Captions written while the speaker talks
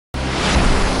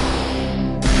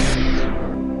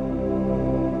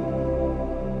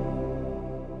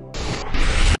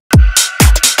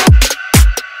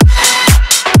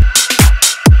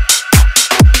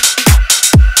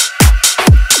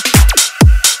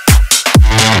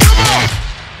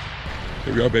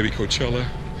Here we are, baby. Coachella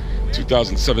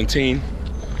 2017.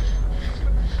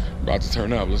 About to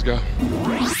turn up. Let's go.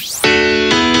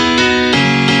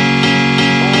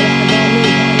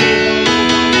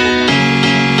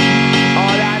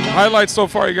 Highlights so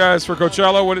far, you guys, for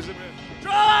Coachella. What has it been?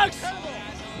 Drugs!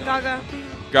 Gaga.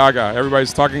 Gaga.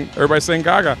 Everybody's talking. Everybody's saying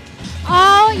Gaga.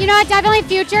 Oh, you know what? Definitely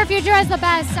Future. Future is the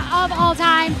best of all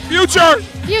time. Future.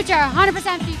 Future.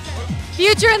 100% Future.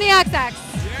 Future in the XX.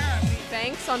 Yeah.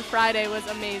 Banks on Friday was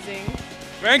amazing.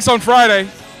 Banks on Friday.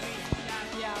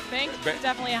 Yeah, Banks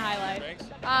definitely a highlight.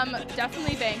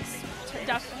 Definitely Banks.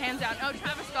 Hands down. Oh,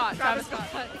 Travis Scott. Travis Scott.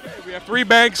 Okay, we have 3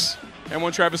 Banks and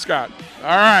 1 Travis Scott.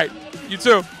 All right, you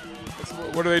too.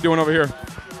 What are they doing over here?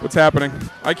 What's happening?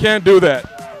 I can't do that.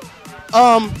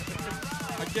 I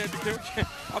can't do.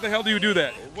 How the hell do you do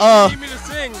that? What do you need me to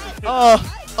sing?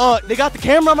 They got the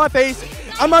camera on my face.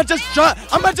 I'm not just try.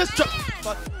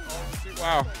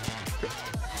 Wow.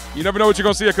 You never know what you're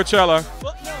gonna see at Coachella.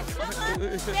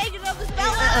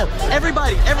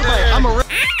 Everybody.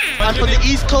 I'm from the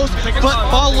East Coast, but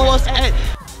follow us at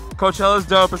Coachella's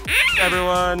dope.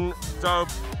 Everyone dope.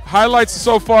 Highlights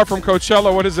so far from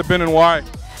Coachella. What has it been and why?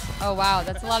 Oh, wow.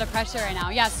 That's a lot of pressure right now.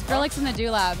 Yeah, Skrillex in the Do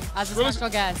Lab as a special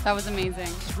guest. That was amazing.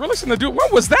 Skrillex in the Do. When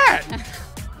was that?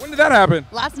 When did that happen?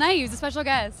 Last night, he was a special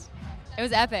guest. It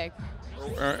was epic.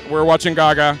 We're watching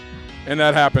Gaga, and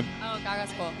that happened. Oh,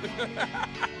 Gaga's cool.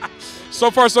 So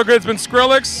far, so good. It's been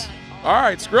Skrillex. All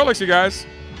right, Skrillex, you guys.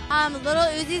 Lil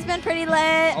Uzi's been pretty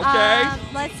lit. Okay.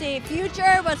 Let's see.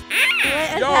 Future was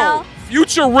lit as Yo, hell.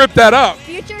 Future ripped that up.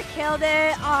 Future killed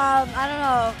it. I don't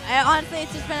know. Honestly,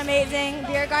 it's just been amazing.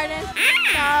 Beer garden.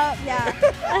 Yeah.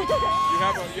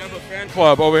 You have a fan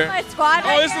club over here. My squad.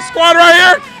 Oh, this is the squad right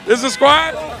here. This is the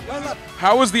squad.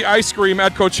 How was the ice cream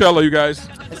at Coachella, you guys?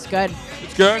 It's good.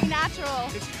 It's good. Natural.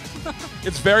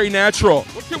 It's very natural.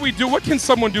 What can we do? What can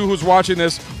someone do who's watching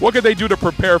this? What could they do to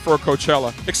prepare for a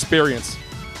Coachella experience?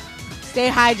 Stay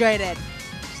hydrated.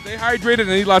 Stay hydrated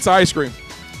and eat lots of ice cream.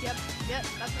 Yep.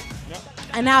 That's it. Yep.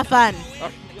 And have fun.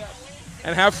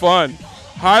 And have fun.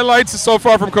 Highlights so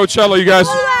far from Coachella, you guys.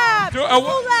 Do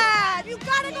Lab. You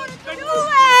gotta go to the Do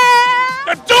Lab.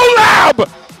 The Do Lab.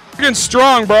 Getting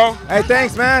strong, bro. Hey,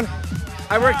 thanks, man.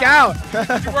 I work out.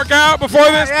 Did you work out before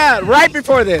this? Yeah, right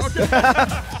before this. Okay.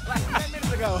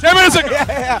 10 minutes ago.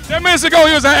 Yeah. 10 minutes ago,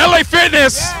 he was at LA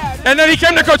Fitness, and then he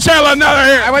came to Coachella. Now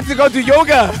they're here. I went to go do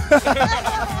yoga.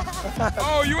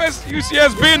 Oh,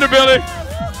 UCSB in the building.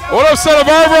 What up, Santa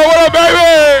Barbara? What up,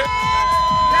 baby?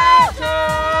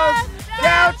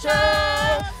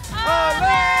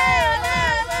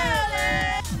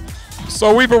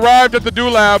 So we've arrived at the Do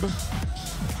Lab.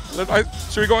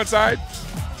 Should we go inside?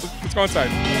 Let's go inside.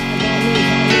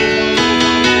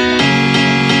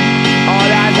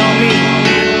 All eyes on me.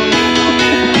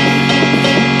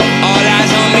 All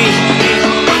eyes on me.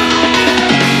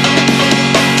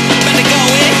 Better go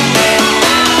in.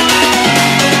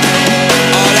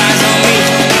 All eyes on me.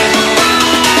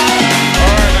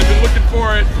 All right, I've been looking for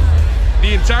it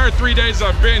the entire 3 days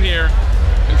I've been here,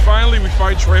 and finally we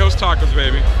find Trejo's Tacos,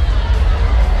 baby.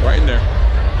 Right in there.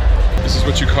 This is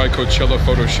what you call a Coachella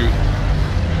photo shoot.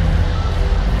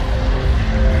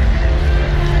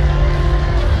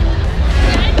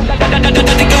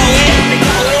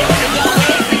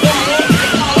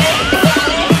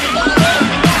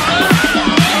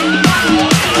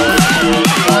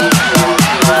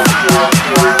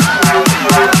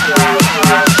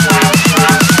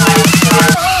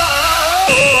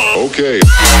 Okay.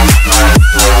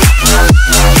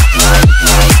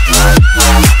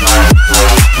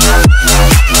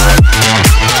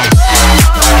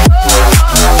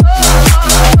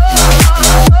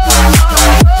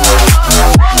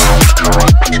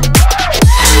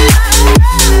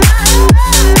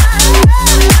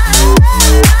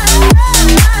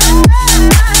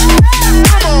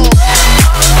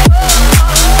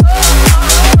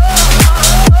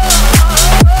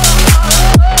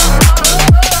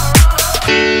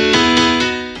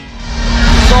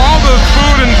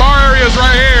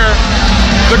 Right here,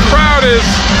 the crowd is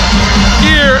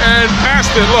here and past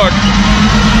it. Look,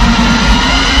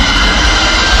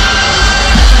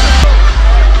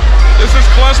 this is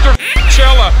Cluster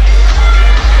Coachella.